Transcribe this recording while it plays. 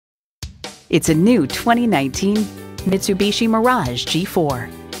It's a new 2019 Mitsubishi Mirage G4.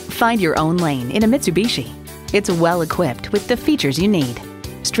 Find your own lane in a Mitsubishi. It's well equipped with the features you need: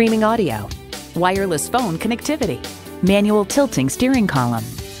 streaming audio, wireless phone connectivity, manual tilting steering column,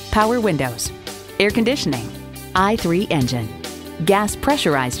 power windows, air conditioning, i3 engine, gas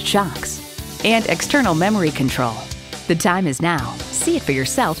pressurized shocks, and external memory control. The time is now. See it for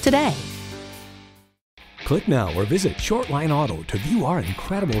yourself today. Click now or visit Shortline Auto to view our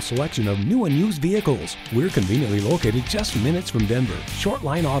incredible selection of new and used vehicles. We're conveniently located just minutes from Denver.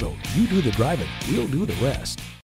 Shortline Auto. You do the driving, we'll do the rest.